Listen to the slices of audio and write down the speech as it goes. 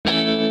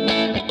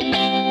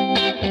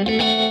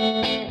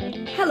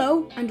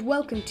and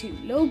welcome to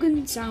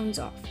Logan Sounds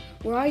Off,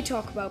 where I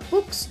talk about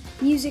books,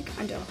 music,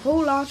 and a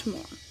whole lot more.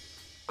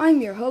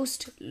 I'm your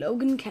host,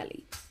 Logan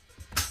Kelly.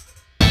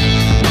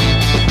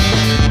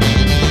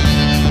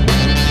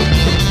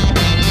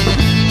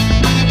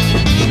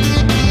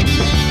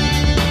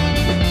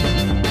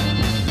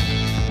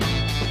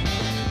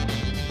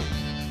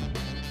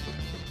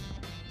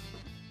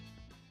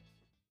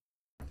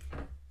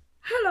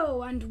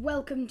 Hello and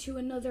welcome to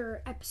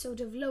another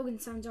episode of Logan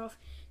Sounds Off.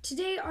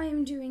 Today I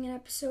am doing an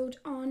episode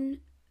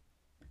on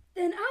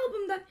an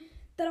album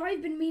that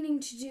I've been meaning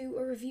to do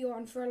a review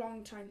on for a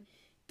long time.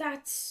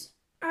 That's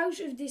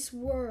Out of This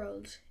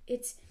World.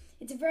 It's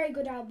a very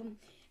good album.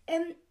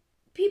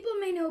 People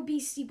may know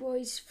Beastie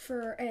Boys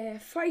for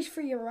Fight For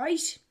Your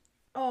Right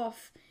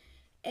off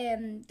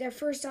their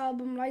first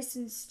album,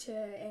 License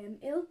to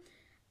Ill.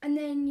 And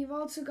then you've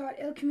also got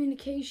Ill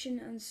Communication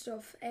and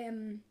stuff,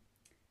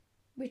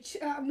 which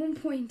at one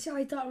point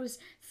I thought was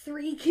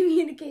 3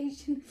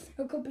 Communication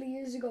a couple of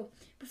years ago,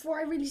 before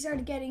I really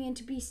started getting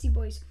into Beastie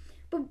Boys.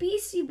 But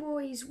Beastie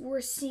Boys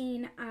were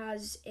seen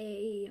as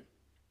a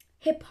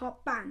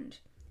hip-hop band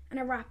and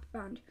a rap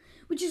band,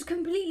 which is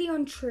completely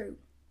untrue.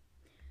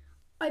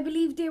 I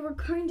believe they were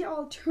kind of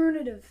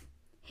alternative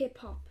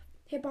hip-hop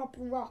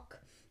rock,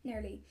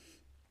 nearly.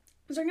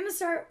 So I'm going to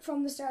start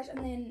from the start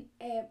and then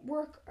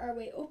work our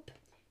way up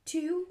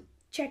to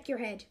Check Your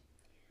Head,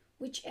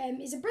 which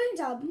is a brilliant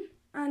album.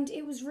 And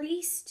it was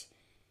released.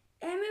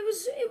 It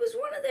was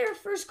one of their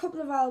first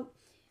couple of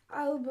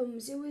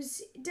albums.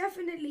 It's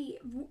definitely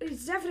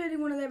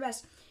one of their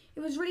best. It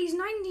was released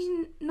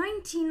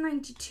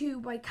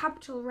 1992 by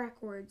Capitol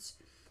Records,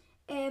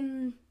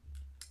 and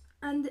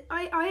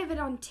I have it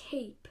on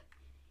tape,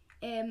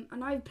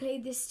 and I've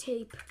played this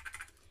tape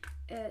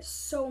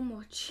so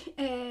much.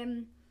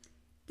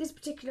 This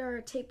particular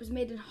tape was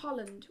made in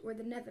Holland or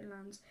the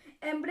Netherlands.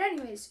 But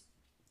anyways,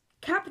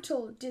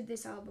 Capitol did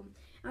this album.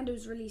 And it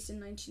was released in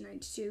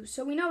 1992.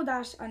 So we know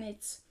that, and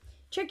it's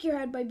Check Your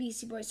Head by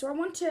Beastie Boys. So I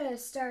want to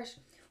start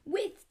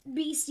with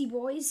Beastie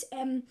Boys.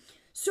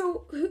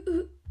 So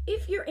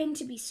if you're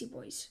into Beastie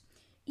Boys,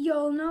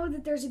 you'll know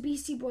that there's a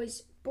Beastie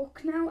Boys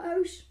book now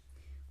out,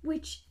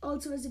 which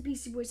also has a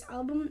Beastie Boys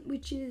album,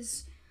 which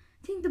is,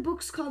 I think the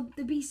book's called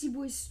The Beastie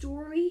Boys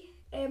Story.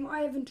 I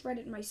haven't read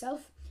it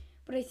myself,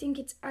 but I think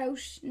it's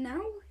out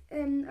now.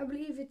 I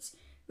believe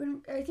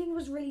I think it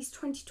was released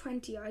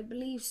 2020, I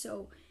believe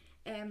so.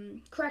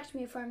 Correct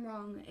me if I'm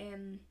wrong.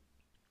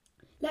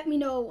 Let me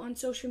know on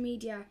social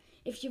media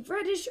if you've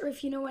read it or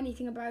if you know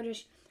anything about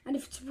it and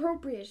if it's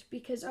appropriate,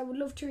 because I would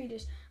love to read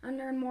it and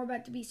learn more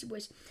about the Beastie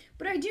Boys.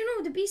 But I do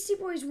know the Beastie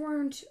Boys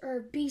weren't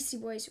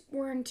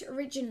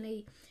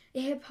originally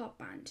a hip hop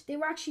band. They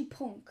were actually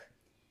punk.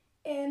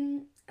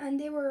 And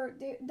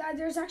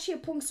there's actually a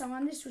punk song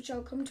on this, which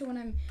I'll come to when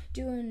I'm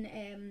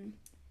doing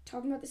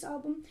talking about this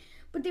album.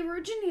 But they were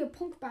originally a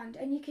punk band,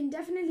 and you can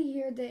definitely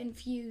hear the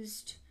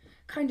infused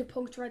kind of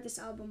punk throughout this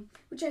album,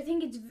 which I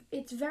think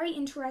it's very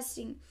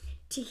interesting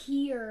to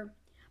hear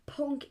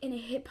punk in a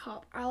hip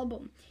hop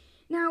album.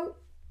 Now,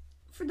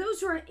 for those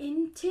who are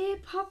into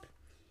hip hop,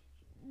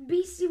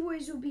 Beastie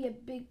Boys will be a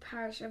big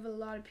part of a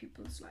lot of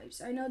people's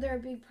lives. I know they're a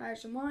big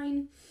part of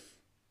mine,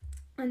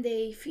 and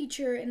they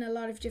feature in a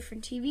lot of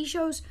different TV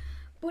shows.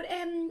 But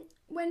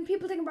when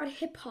people think about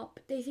hip hop,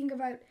 they think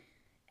about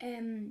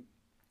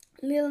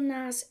Lil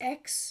Nas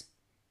X,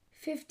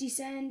 50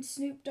 Cent,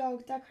 Snoop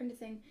Dogg, that kind of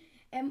thing.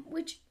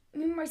 Which,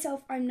 me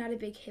myself, I'm not a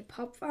big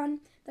hip-hop fan.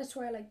 That's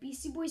why I like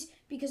Beastie Boys,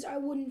 because I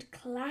wouldn't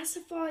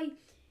classify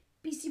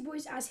Beastie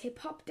Boys as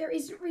hip-hop. There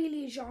isn't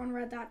really a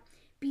genre that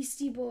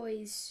Beastie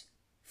Boys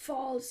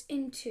falls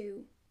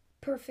into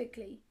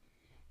perfectly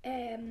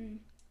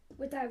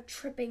without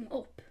tripping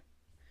up.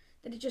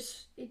 That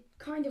it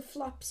kind of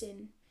flops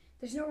in.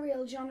 There's no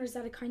real genres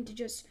that it kind of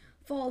just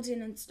falls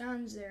in and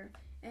stands there.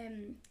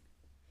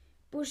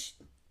 But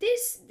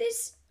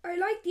this I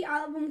like the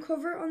album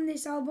cover on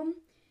this album.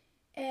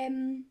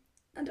 And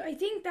I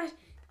think that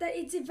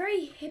it's a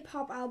very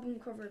hip-hop album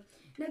cover.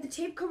 Now, the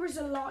tape cover is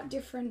a lot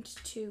different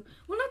too.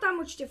 Well, not that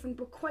much different,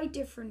 but quite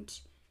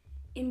different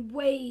in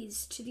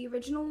ways to the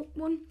original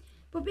one.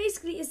 But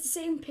basically, it's the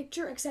same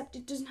picture, except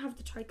it doesn't have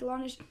the title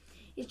on it.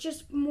 It's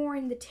just more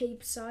in the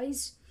tape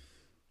size.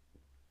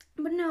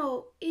 But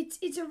no,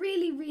 it's a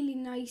really, really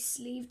nice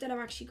sleeve that I've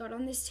actually got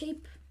on this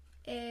tape.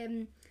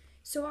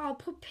 So I'll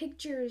put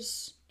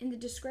pictures in the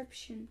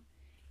description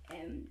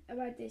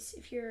about this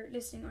if you're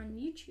listening on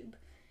YouTube,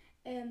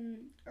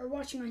 or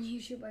watching on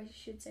YouTube, I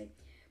should say.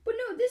 But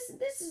no, this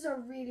is a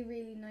really,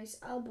 really nice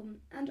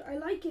album, and I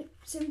like it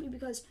simply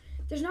because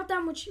there's not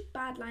that much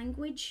bad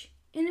language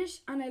in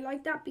it, and I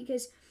like that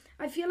because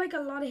I feel like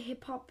a lot of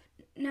hip hop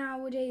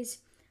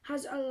nowadays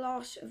has a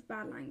lot of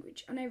bad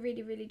language, and I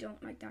really, really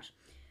don't like that.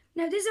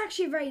 Now, this is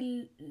actually a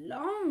very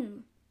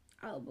long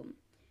album.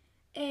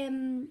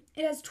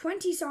 It has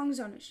 20 songs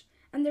on it.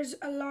 And there's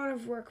a lot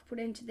of work put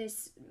into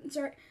this.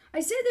 Sorry, I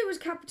said there was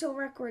Capitol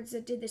Records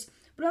that did this,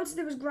 but also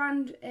there was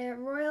Grand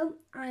Royal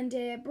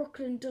and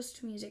Brooklyn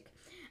Dust Music.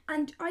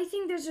 And I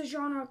think there's a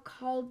genre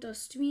called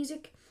dust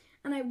music,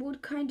 and I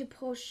would kind of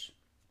push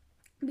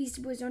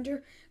Beastie Boys under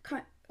it.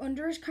 Kind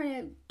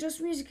of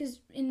Dust Music is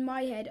in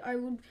my head. I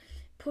would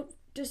put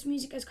Dust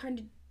Music as kind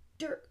of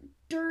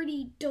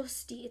dirty,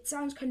 dusty. It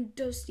sounds kind of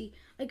dusty,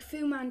 like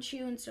Fu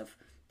Manchu and stuff.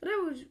 But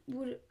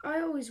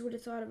I always would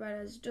have thought about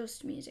it as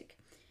Dust Music.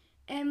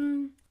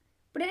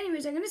 But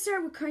anyways, I'm going to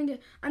start with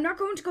I'm not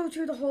going to go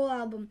through the whole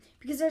album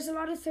because there's a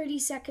lot of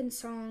 30-second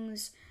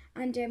songs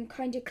and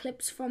kind of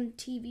clips from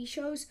TV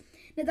shows.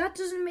 Now that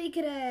doesn't make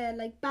it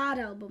a bad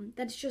album.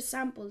 That's just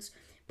samples.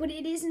 But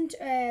it isn't,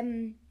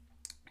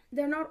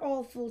 they're not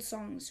all full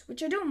songs,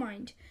 which I don't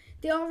mind.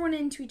 They all run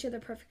into each other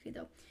perfectly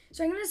though.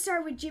 So I'm going to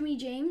start with Jimmy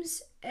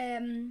James.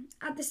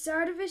 At the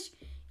start of it,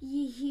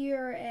 you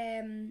hear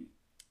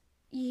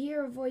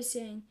a voice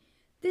saying,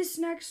 "This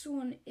next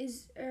one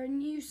is our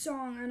new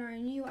song on our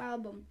new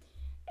album."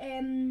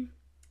 And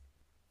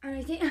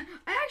I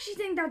actually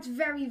think that's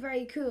very,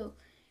 very cool.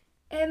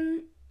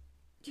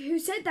 Who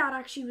said that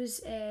actually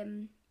was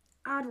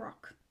Ad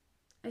Rock,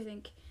 I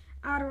think.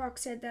 Ad Rock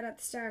said that at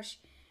the start.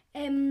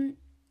 And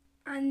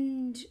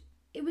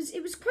it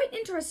was quite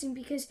interesting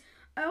because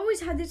I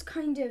always had this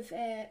kind of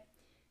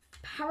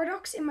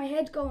paradox in my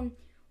head going,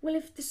 well,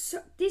 if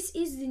this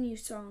is the new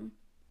song,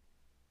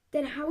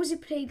 then how is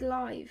it played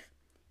live?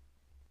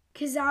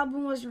 Because the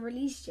album wasn't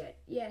released yet.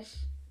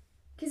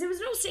 Because there was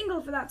no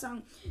single for that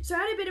song. So I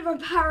had a bit of a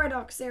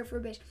paradox there for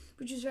a bit,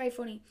 which was very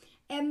funny.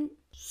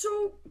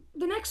 So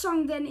the next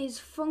song then is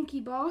Funky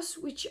Boss,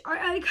 which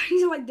I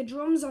kind of like the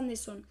drums on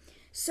this one.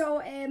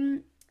 So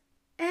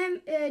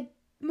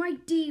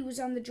Mike D was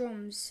on the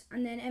drums,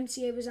 and then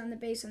MCA was on the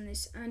bass on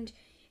this. And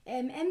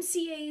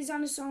MCA is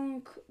on a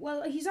song,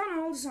 well, he's on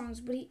all the songs,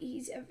 but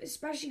he's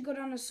especially good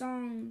on a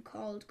song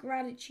called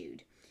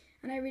Gratitude.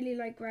 And I really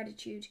like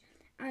Gratitude.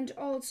 And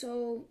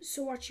also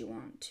So What You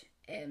Want.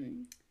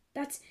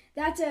 That's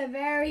a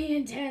very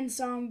intense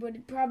song,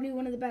 but probably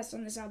one of the best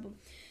on this album.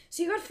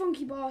 So you got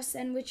Funky Boss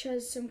then, which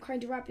has some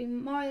kind of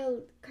rapping,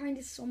 mild, kind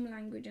of some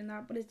language in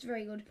that, but it's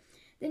very good.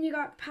 Then you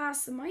got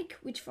Pass the Mic,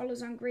 which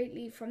follows on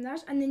greatly from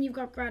that. And then you've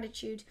got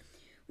Gratitude,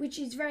 which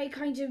is very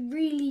kind of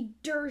really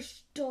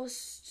dirt,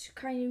 dust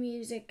kind of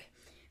music.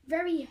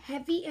 Very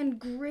heavy and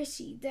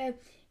gritty. The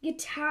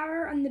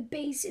guitar and the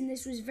bass in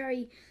this was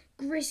very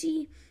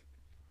gritty.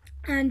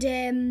 And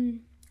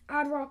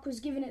Ad Rock was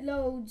giving it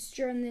loads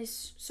during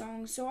this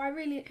song. So I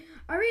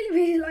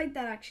really like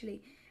that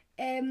actually.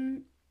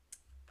 And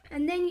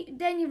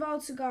then you've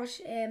also got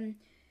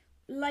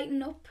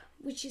Lighten Up,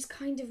 which is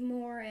kind of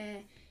more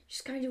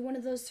just kind of one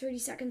of those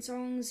 30-second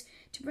songs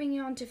to bring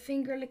you on to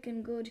Finger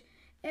Lickin' Good,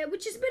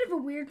 which is a bit of a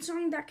weird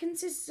song that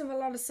consists of a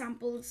lot of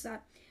samples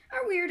that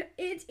are weird.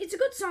 It's a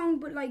good song,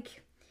 but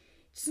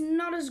it's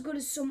not as good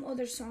as some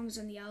other songs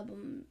on the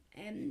album.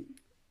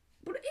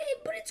 But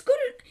it's good.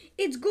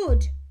 It's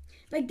good.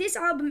 Like this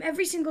album,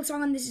 every single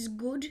song on this is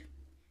good,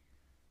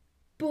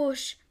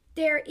 but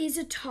there is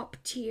a top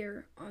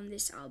tier on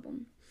this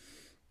album.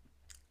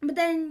 But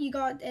then you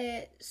got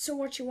So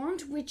What You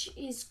Want, which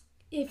is,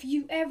 if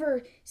you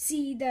ever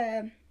see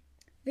the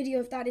video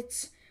of that,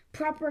 it's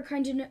proper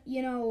kind of,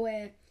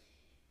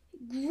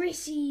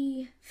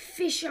 gritty,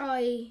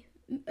 fisheye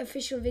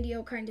official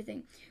video kind of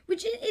thing.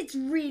 Which it's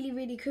really,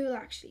 really cool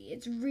actually.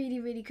 It's really,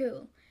 really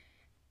cool.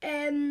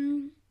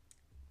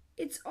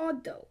 It's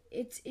odd though.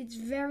 It's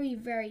very,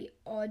 very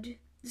odd,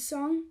 the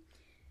song.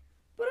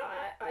 But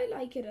I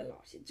like it a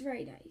lot. It's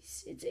very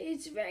nice.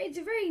 It's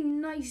a very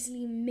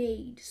nicely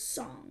made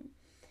song.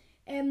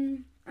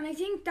 And I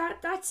think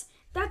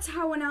that's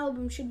how an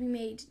album should be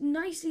made.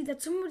 Nicely,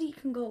 that somebody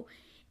can go,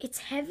 it's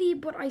heavy,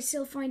 but I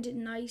still find it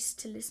nice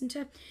to listen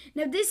to.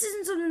 Now, this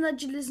isn't something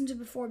that you listen to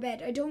before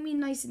bed. I don't mean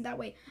nice in that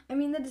way. I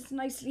mean that it's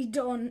nicely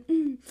done.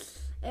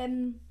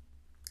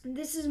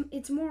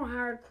 It's more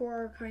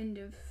hardcore kind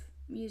of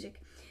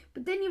music.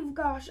 But then you've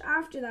got,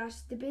 after that,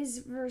 the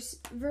Biz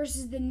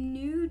versus the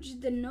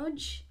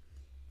Nudge.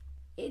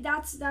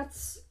 That's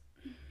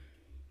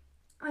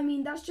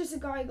just a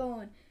guy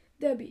going,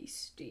 the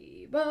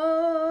Beastie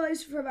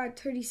Boys, for about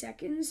 30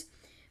 seconds.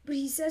 But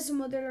he says some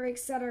other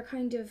lyrics that are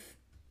kind of,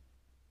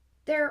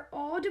 they're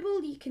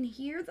audible, you can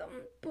hear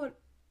them, but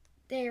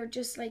they're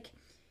just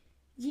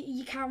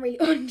you can't really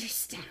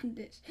understand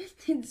it.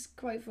 It's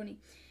quite funny.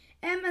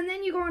 And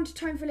then you go on to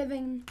Time for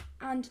Living,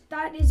 and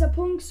that is a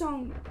punk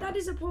song.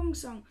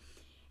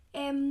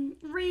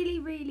 Really,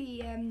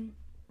 really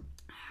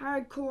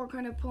hardcore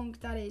kind of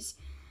punk that is.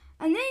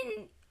 And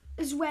then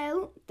as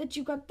well,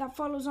 that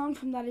follows on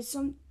from that is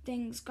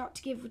Something's Got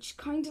to Give, which is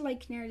kind of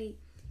like nearly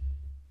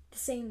the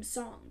same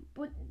song.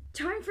 But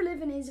Time for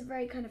Living is a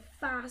very kind of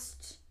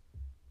fast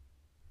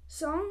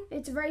song.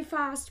 It's a very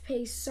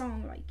fast-paced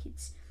song.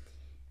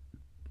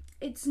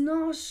 It's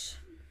not,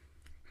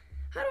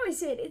 how do I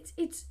say it?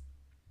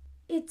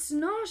 It's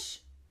not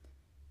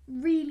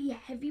really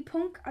heavy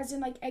punk, as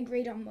in Egg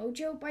Raid on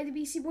Mojo by the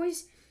Beastie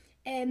Boys.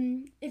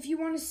 If you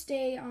want to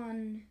stay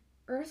on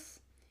Earth,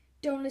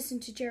 don't listen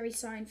to Jerry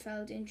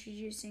Seinfeld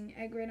introducing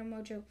Egg Raid on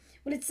Mojo.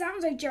 Well, it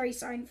sounds like Jerry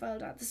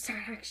Seinfeld at the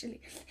start, actually.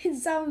 It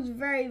sounds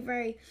very,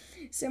 very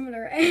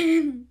similar.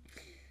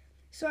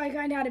 So I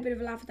kind of had a bit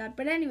of a laugh at that.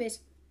 But anyways,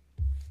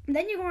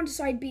 then you go on to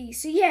side B.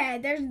 So yeah,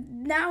 there's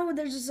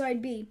a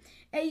side B.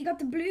 You got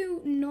the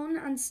Blue Nun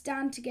and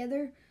Stand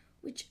Together,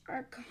 which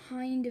are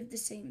kind of the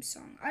same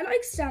song. I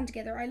like Stand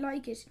Together. I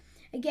like it.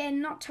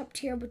 Again, not top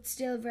tier, but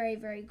still very,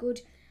 very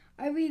good.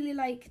 I really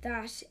like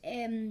that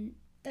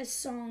the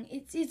song.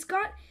 It's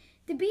got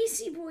the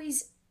Beastie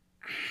Boys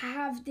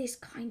have this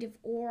kind of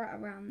aura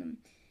around them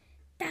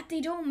that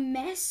they don't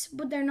mess,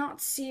 but they're not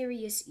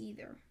serious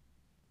either.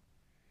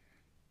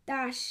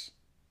 That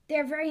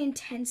they're very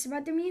intense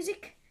about their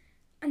music,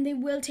 and they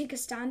will take a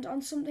stand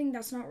on something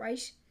that's not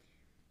right,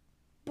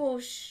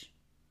 but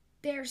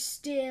they're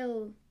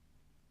still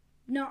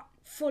not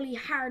fully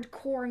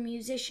hardcore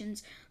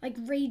musicians like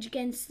Rage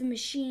Against the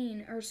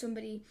Machine or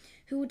somebody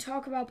who would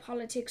talk about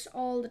politics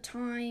all the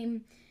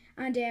time,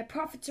 and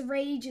Prophets of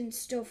Rage and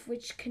stuff,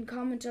 which can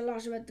comment a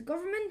lot about the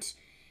government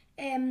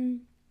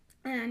and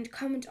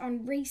comment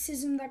on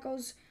racism that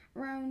goes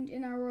around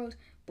in our world.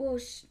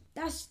 But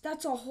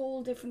that's a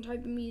whole different type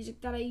of music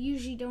that I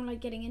usually don't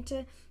like getting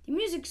into. The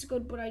music's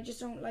good, but I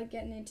just don't like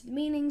getting into the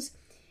meanings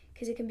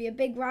because it can be a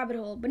big rabbit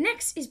hole. But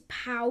next is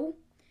Pow.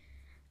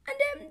 And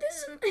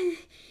this is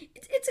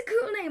it's a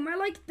cool name. I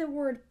like the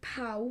word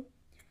Pow.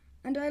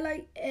 And I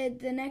like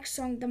the next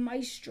song, The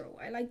Maestro.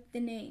 I like the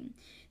name.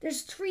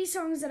 There's 3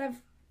 songs that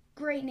have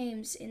great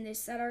names in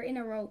this that are in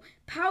a row.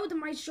 Pow, The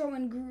Maestro,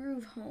 and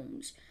Groove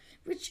Homes,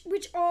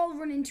 which all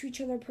run into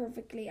each other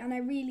perfectly. And I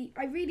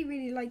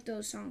really like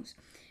those songs.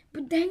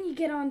 But then you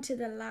get on to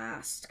the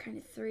last kind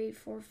of 3,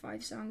 4,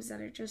 5 songs that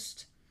are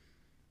just...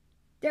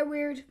 they're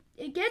weird.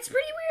 It gets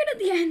pretty weird at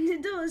the end.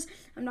 It does.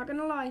 I'm not going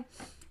to lie.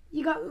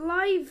 You got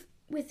Live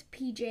with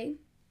PJ.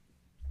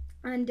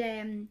 And,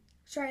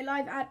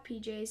 Live at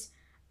PJ's.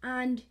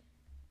 And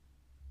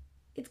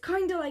it's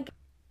kind of like...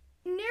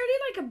 nearly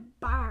like a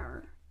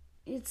bar.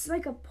 It's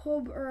like a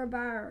pub or a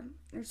bar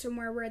or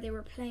somewhere where they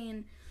were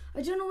playing.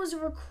 I don't know, was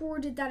it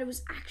recorded that it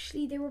was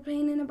actually they were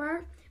playing in a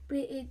bar?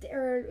 But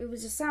it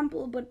was a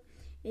sample, but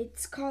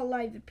it's called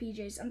Live at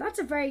PJ's, and that's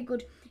a very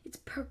good. It's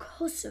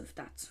percussive,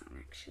 that song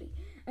actually,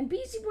 and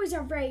Beastie Boys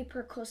are very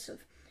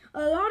percussive.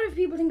 A lot of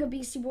people think of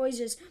Beastie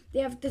Boys as they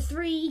have the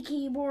 3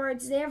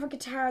 keyboards, they have a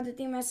guitar that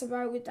they mess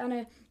about with, and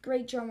a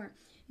great drummer.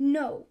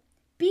 No,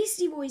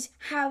 Beastie Boys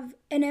have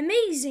an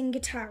amazing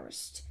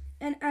guitarist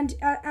and an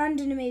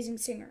amazing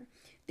singer.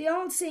 They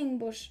all sing,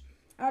 but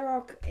Ad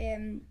Rock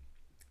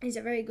is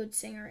a very good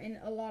singer in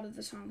a lot of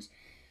the songs.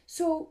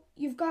 So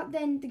you've got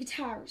then the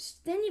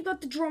guitarist, then you've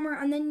got the drummer,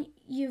 and then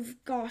you've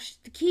got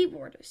the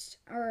keyboardist,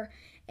 or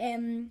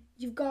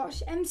you've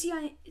got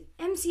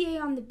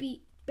MCA on the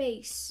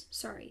bass,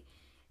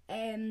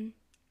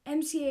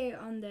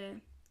 MCA on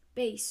the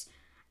bass,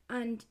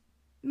 and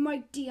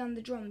Mike D on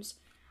the drums,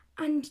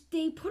 and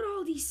they put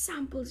all these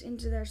samples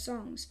into their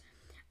songs,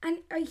 and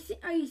I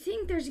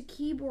think there's a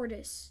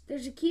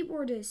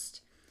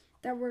keyboardist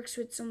that works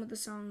with some of the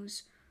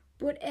songs,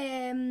 but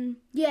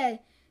yeah.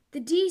 The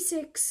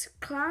D6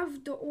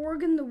 clav, the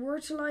organ, the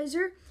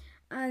Wurtelizer,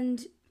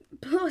 and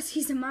plus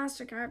he's a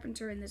master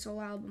carpenter in this whole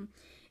album,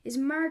 is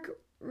Mark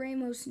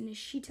Ramos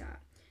Nishita,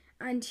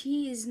 and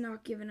he is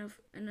not given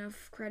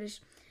enough credit.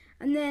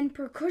 And then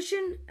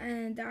percussion,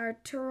 and the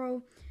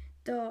Arturo,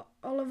 the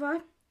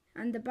Oliva,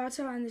 and the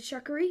Bata, and the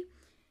Shakari,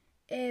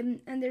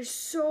 and there's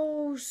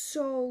so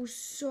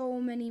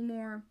many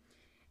more,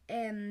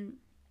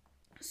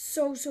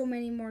 so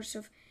many more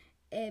stuff,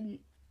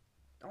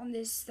 on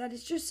this that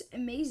is just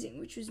amazing,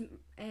 which was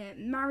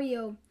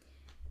Mario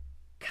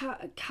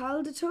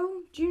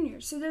Caldato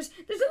Jr. So there's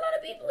a lot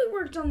of people who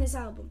worked on this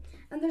album,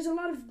 and there's a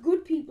lot of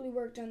good people who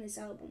worked on this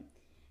album,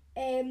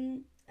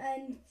 and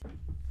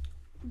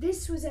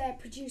this was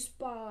produced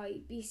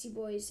by Beastie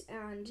Boys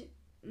and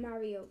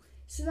Mario,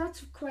 so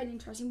that's quite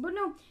interesting. But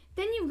no,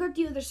 then you've got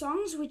the other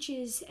songs, which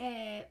is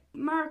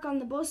Mark on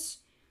the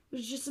Bus,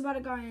 which is just about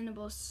a guy on a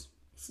bus.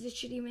 It's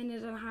literally a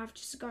minute and a half,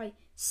 just a guy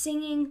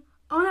singing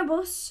on a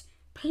bus,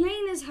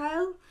 plain as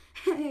hell.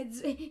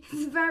 It's a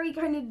very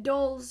kind of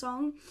dull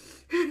song.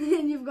 And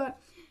then you've got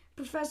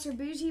Professor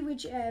Booty,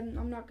 which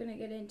I'm not going to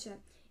get into.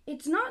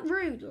 It's not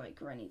rude,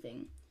 like, or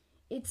anything.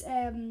 It's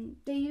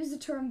they use the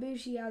term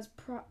booty as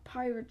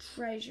pirate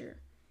treasure.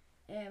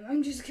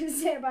 I'm just going to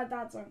say about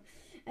that song.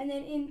 And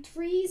then In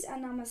Threes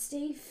and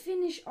Namaste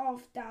finish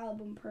off the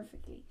album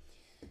perfectly.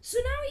 So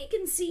now you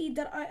can see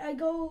that I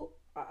go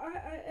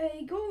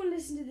and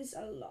listen to this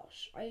a lot.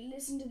 I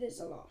listen to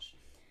this a lot.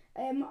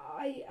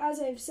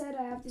 As I've said,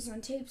 I have this on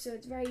tape, so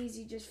it's very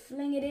easy. Just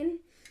fling it in.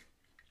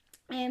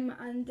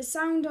 And the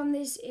sound on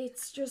this,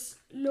 it's just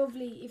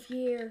lovely if you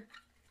hear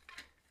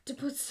to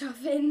put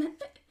stuff in.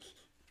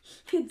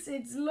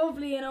 It's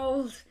lovely and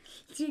old,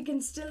 so you can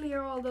still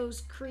hear all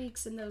those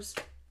creaks and those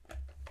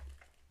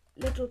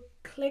little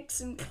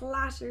clicks and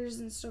clatters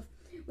and stuff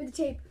with the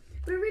tape.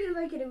 But I really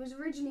like it. It was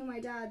originally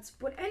my dad's.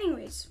 But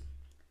anyways,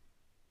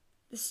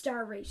 the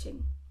star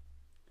rating.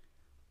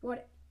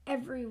 What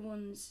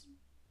everyone's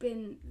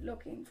been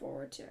looking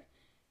forward to.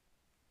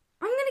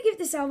 I'm going to give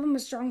this album a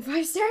strong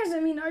 5 stars. I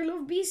mean, I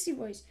love Beastie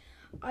Boys.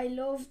 I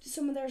loved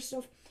some of their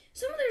stuff.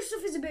 Some of their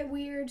stuff is a bit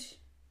weird,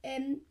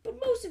 but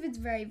most of it's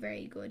very,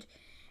 very good.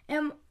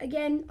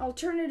 Again,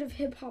 alternative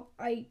hip hop,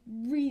 I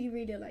really,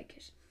 really like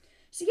it.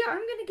 So yeah, I'm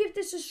going to give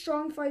this a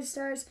strong 5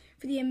 stars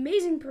for the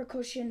amazing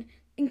percussion,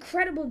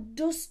 incredible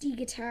dusty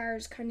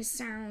guitars kind of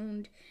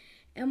sound,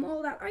 and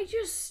all that.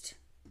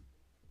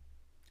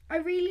 I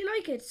really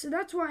like it. So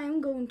that's why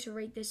I'm going to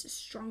rate this a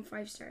strong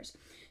 5 stars.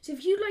 So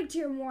if you'd like to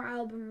hear more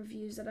album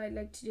reviews that I'd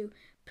like to do,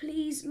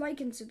 please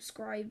like and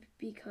subscribe,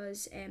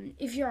 because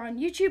if you're on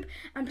YouTube,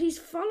 and please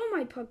follow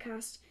my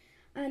podcast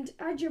and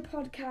add your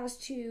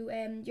podcast to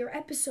your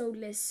episode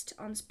list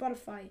on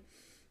Spotify.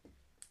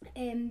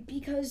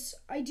 Because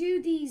I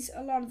do these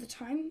a lot of the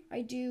time.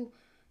 I do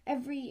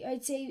every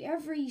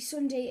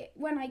Sunday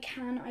when I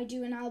can. I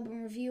do an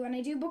album review, and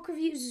I do book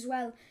reviews as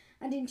well,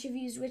 and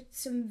interviews with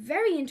some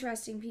very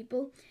interesting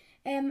people.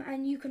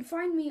 And you can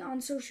find me on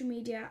social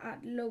media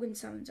at Logan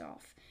Sounds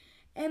Off.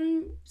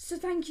 So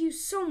thank you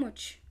so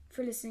much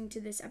for listening to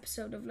this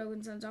episode of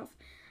Logan Sounds Off,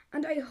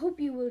 and I hope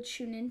you will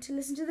tune in to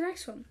listen to the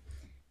next one.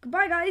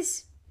 Goodbye,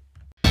 guys.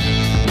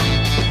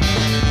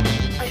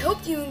 I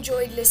hope you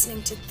enjoyed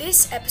listening to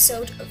this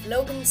episode of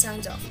Logan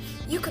Sounds Off.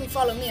 You can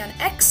follow me on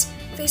X,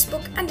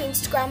 Facebook and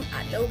Instagram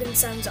at Logan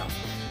Sounds Off.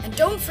 And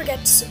don't forget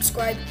to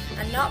subscribe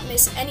and not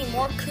miss any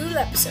more cool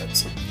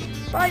episodes.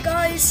 Bye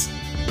guys!